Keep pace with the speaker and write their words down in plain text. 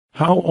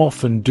How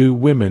often do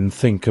women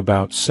think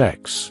about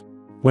sex?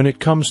 When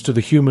it comes to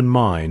the human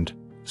mind,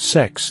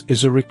 sex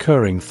is a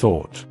recurring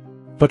thought.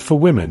 But for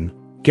women,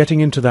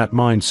 getting into that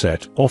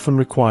mindset often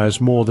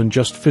requires more than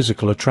just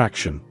physical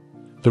attraction.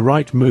 The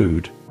right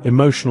mood,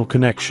 emotional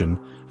connection,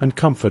 and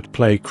comfort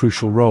play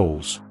crucial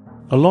roles.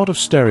 A lot of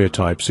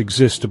stereotypes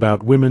exist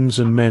about women's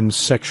and men's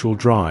sexual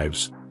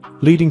drives,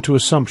 leading to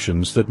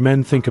assumptions that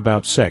men think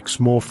about sex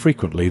more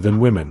frequently than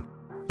women.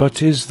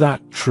 But is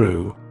that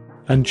true?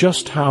 And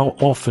just how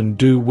often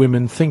do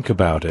women think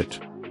about it?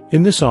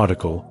 In this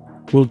article,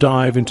 we'll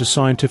dive into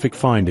scientific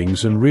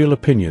findings and real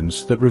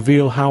opinions that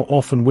reveal how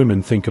often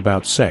women think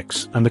about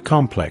sex and the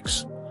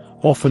complex,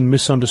 often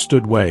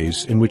misunderstood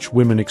ways in which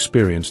women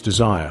experience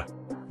desire.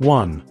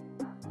 1.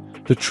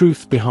 The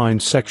truth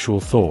behind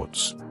sexual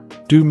thoughts.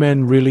 Do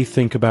men really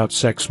think about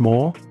sex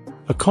more?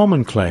 A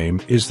common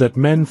claim is that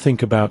men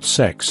think about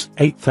sex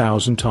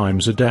 8,000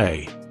 times a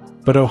day.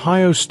 But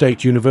Ohio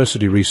State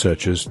University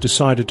researchers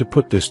decided to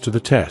put this to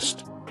the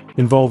test,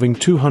 involving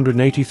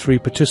 283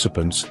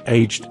 participants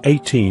aged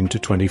 18 to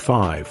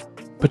 25.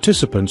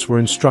 Participants were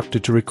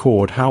instructed to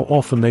record how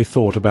often they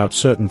thought about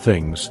certain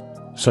things,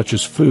 such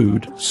as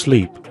food,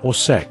 sleep, or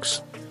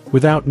sex,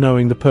 without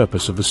knowing the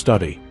purpose of the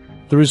study.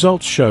 The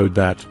results showed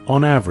that,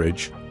 on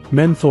average,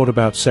 men thought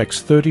about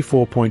sex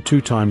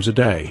 34.2 times a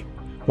day,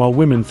 while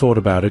women thought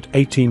about it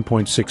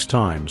 18.6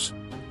 times,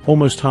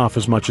 almost half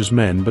as much as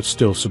men but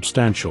still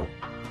substantial.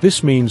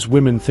 This means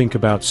women think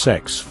about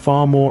sex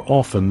far more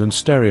often than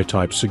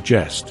stereotypes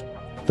suggest,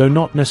 though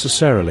not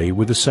necessarily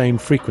with the same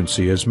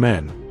frequency as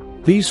men.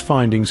 These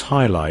findings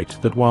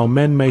highlight that while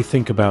men may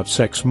think about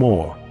sex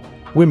more,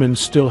 women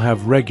still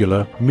have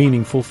regular,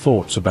 meaningful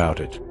thoughts about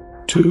it.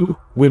 2.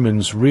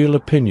 Women's real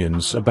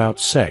opinions about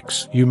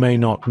sex you may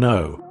not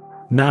know.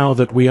 Now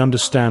that we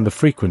understand the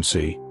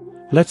frequency,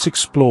 let's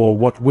explore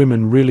what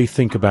women really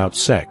think about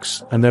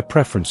sex and their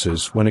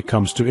preferences when it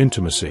comes to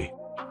intimacy.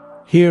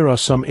 Here are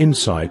some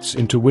insights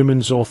into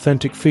women's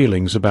authentic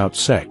feelings about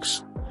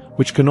sex,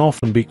 which can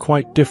often be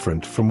quite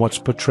different from what's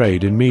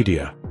portrayed in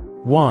media.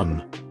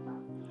 1.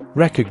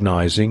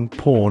 Recognizing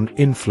porn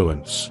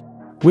influence.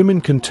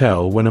 Women can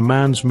tell when a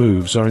man's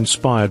moves are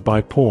inspired by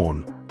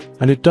porn,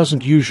 and it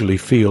doesn't usually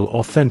feel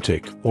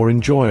authentic or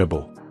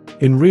enjoyable.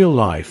 In real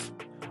life,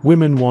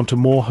 women want a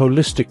more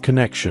holistic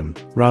connection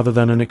rather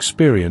than an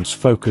experience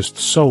focused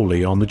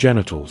solely on the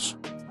genitals.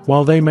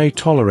 While they may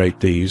tolerate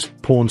these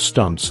porn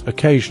stunts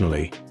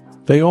occasionally,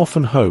 they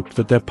often hope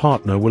that their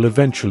partner will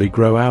eventually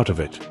grow out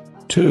of it.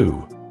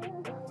 2.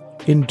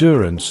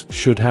 Endurance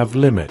should have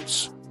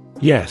limits.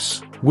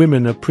 Yes,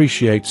 women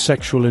appreciate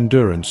sexual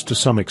endurance to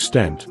some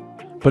extent,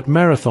 but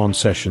marathon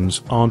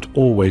sessions aren't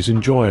always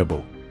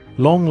enjoyable.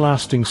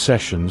 Long-lasting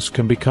sessions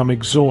can become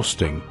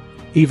exhausting,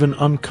 even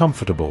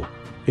uncomfortable,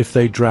 if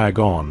they drag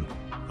on.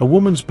 A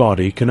woman's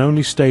body can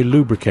only stay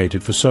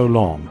lubricated for so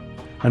long,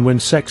 and when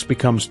sex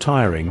becomes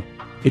tiring,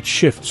 it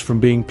shifts from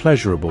being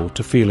pleasurable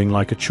to feeling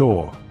like a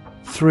chore.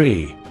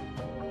 3.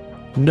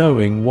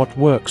 Knowing what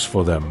works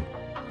for them.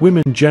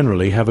 Women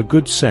generally have a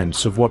good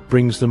sense of what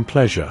brings them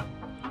pleasure,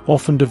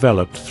 often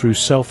developed through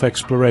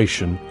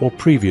self-exploration or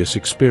previous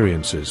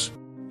experiences.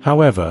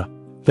 However,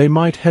 they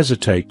might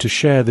hesitate to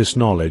share this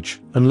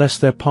knowledge unless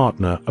their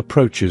partner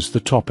approaches the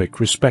topic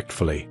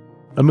respectfully.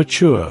 A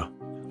mature,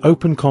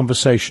 open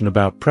conversation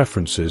about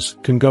preferences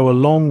can go a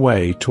long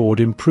way toward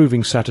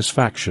improving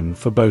satisfaction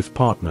for both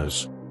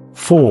partners.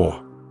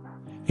 4.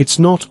 It's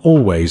not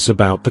always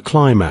about the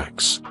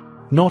climax.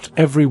 Not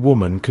every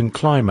woman can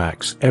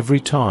climax every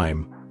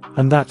time,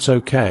 and that's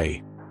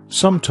okay.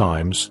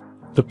 Sometimes,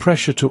 the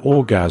pressure to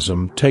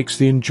orgasm takes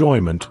the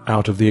enjoyment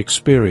out of the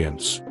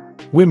experience.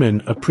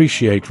 Women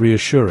appreciate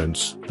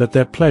reassurance that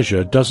their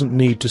pleasure doesn't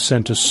need to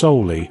center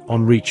solely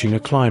on reaching a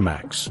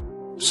climax.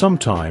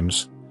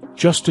 Sometimes,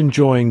 just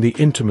enjoying the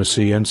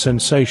intimacy and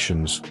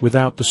sensations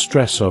without the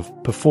stress of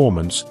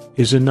performance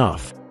is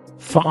enough.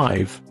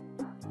 5.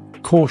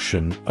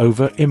 Caution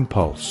over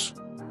impulse.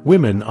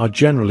 Women are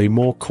generally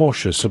more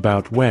cautious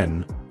about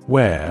when,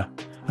 where,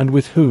 and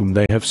with whom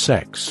they have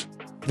sex.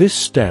 This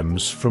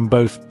stems from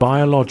both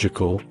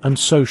biological and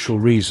social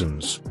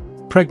reasons.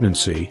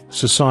 Pregnancy,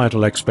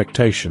 societal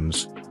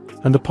expectations,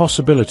 and the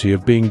possibility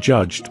of being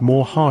judged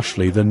more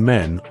harshly than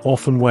men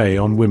often weigh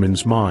on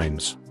women's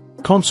minds.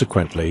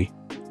 Consequently,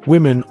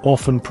 women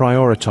often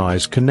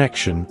prioritize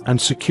connection and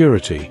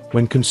security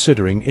when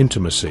considering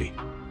intimacy.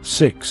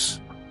 6.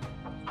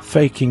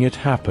 Faking it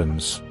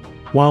happens.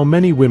 While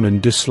many women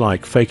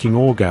dislike faking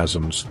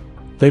orgasms,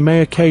 they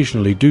may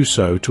occasionally do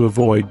so to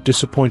avoid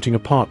disappointing a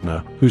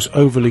partner who's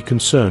overly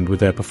concerned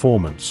with their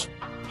performance.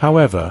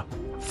 However,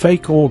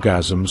 fake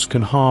orgasms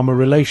can harm a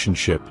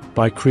relationship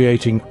by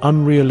creating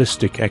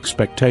unrealistic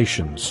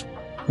expectations.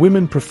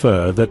 Women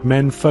prefer that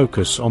men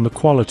focus on the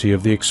quality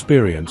of the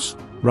experience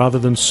rather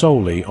than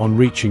solely on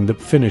reaching the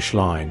finish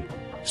line.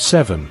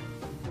 7.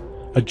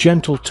 A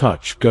gentle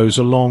touch goes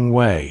a long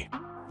way.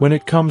 When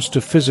it comes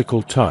to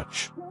physical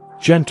touch,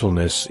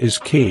 gentleness is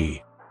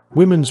key.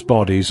 Women's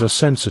bodies are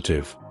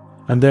sensitive,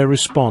 and their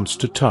response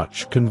to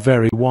touch can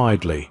vary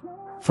widely.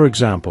 For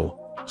example,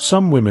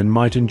 Some women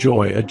might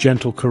enjoy a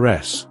gentle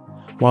caress,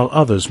 while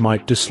others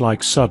might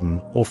dislike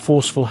sudden or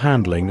forceful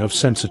handling of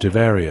sensitive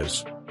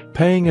areas.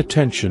 Paying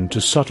attention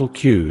to subtle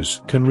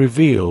cues can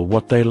reveal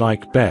what they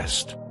like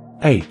best.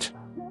 8.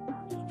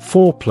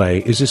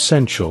 Foreplay is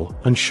essential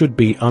and should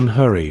be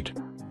unhurried.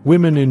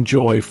 Women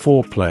enjoy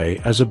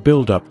foreplay as a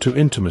build-up to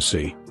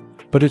intimacy,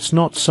 but it's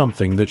not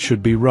something that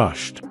should be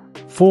rushed.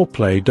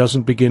 Foreplay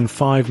doesn't begin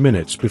 5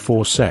 minutes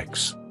before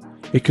sex.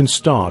 It can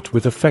start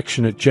with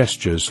affectionate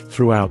gestures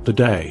throughout the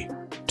day.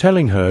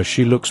 Telling her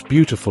she looks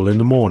beautiful in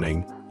the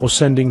morning or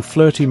sending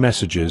flirty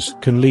messages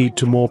can lead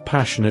to more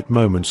passionate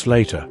moments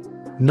later.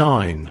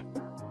 9.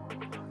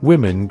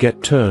 Women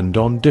get turned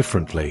on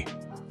differently.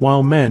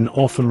 While men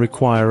often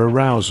require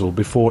arousal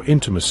before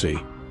intimacy,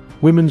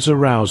 women's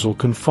arousal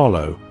can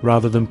follow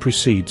rather than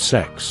precede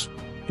sex.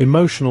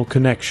 Emotional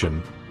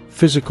connection,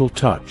 physical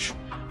touch,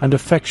 and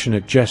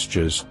affectionate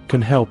gestures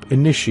can help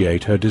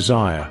initiate her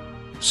desire.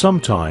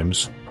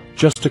 Sometimes,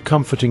 just a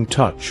comforting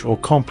touch or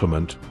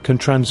compliment can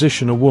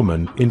transition a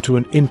woman into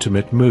an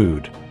intimate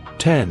mood.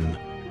 10.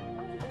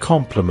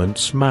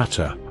 Compliments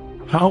matter.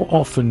 How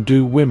often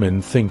do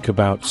women think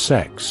about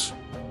sex?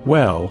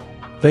 Well,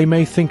 they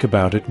may think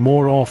about it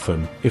more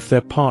often if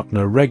their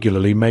partner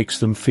regularly makes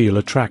them feel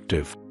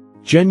attractive.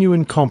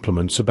 Genuine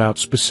compliments about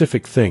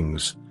specific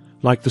things,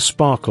 like the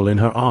sparkle in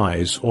her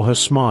eyes or her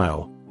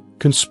smile,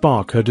 can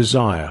spark her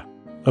desire.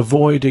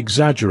 Avoid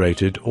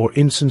exaggerated or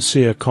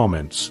insincere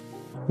comments.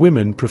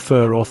 Women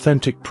prefer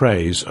authentic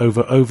praise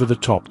over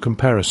over-the-top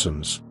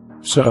comparisons.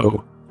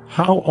 So,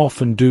 how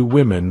often do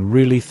women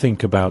really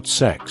think about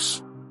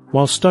sex?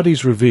 While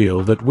studies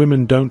reveal that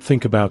women don't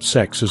think about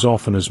sex as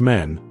often as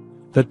men,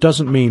 that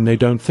doesn't mean they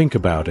don't think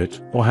about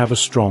it or have a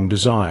strong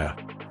desire.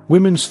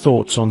 Women's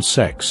thoughts on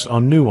sex are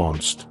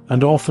nuanced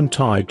and often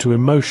tied to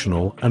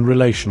emotional and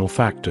relational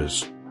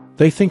factors.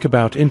 They think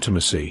about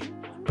intimacy,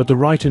 but the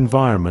right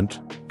environment,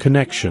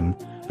 connection,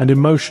 and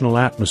emotional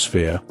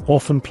atmosphere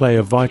often play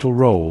a vital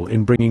role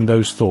in bringing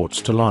those thoughts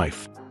to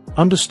life.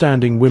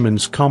 Understanding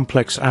women's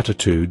complex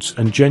attitudes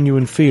and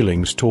genuine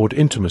feelings toward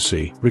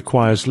intimacy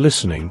requires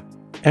listening,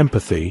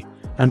 empathy,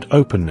 and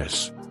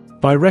openness.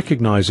 By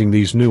recognizing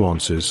these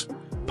nuances,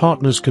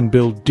 partners can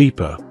build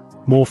deeper,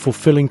 more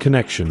fulfilling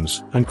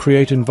connections and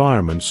create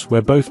environments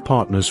where both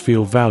partners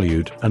feel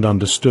valued and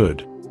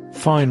understood.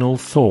 Final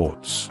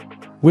thoughts.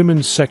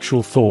 Women's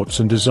sexual thoughts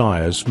and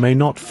desires may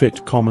not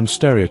fit common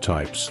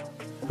stereotypes,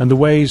 and the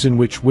ways in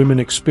which women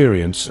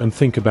experience and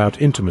think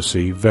about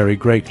intimacy vary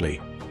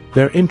greatly.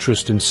 Their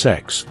interest in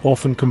sex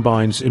often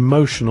combines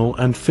emotional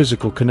and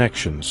physical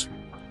connections,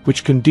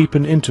 which can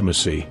deepen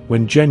intimacy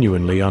when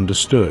genuinely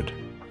understood.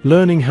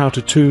 Learning how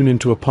to tune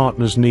into a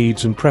partner's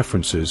needs and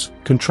preferences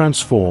can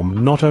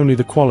transform not only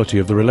the quality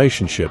of the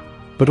relationship,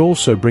 but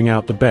also bring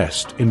out the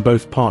best in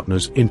both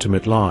partners'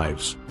 intimate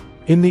lives.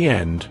 In the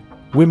end,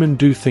 women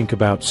do think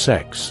about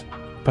sex,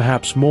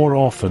 perhaps more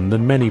often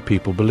than many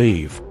people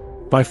believe.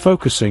 By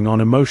focusing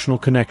on emotional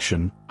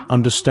connection,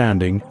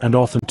 understanding, and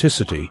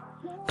authenticity,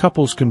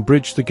 couples can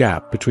bridge the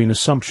gap between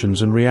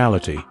assumptions and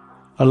reality,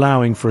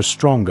 allowing for a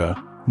stronger,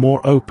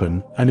 more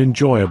open, and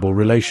enjoyable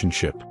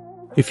relationship.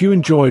 If you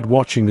enjoyed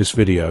watching this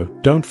video,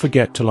 don't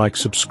forget to like,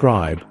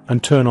 subscribe,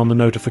 and turn on the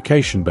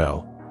notification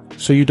bell,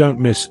 so you don't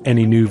miss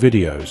any new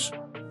videos.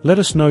 Let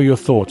us know your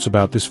thoughts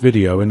about this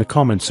video in the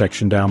comment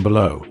section down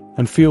below,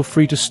 and feel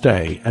free to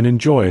stay and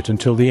enjoy it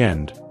until the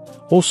end.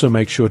 Also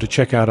make sure to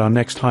check out our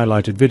next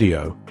highlighted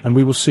video, and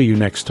we will see you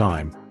next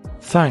time.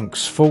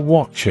 Thanks for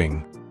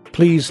watching.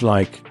 Please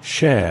like,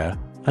 share,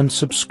 and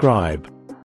subscribe.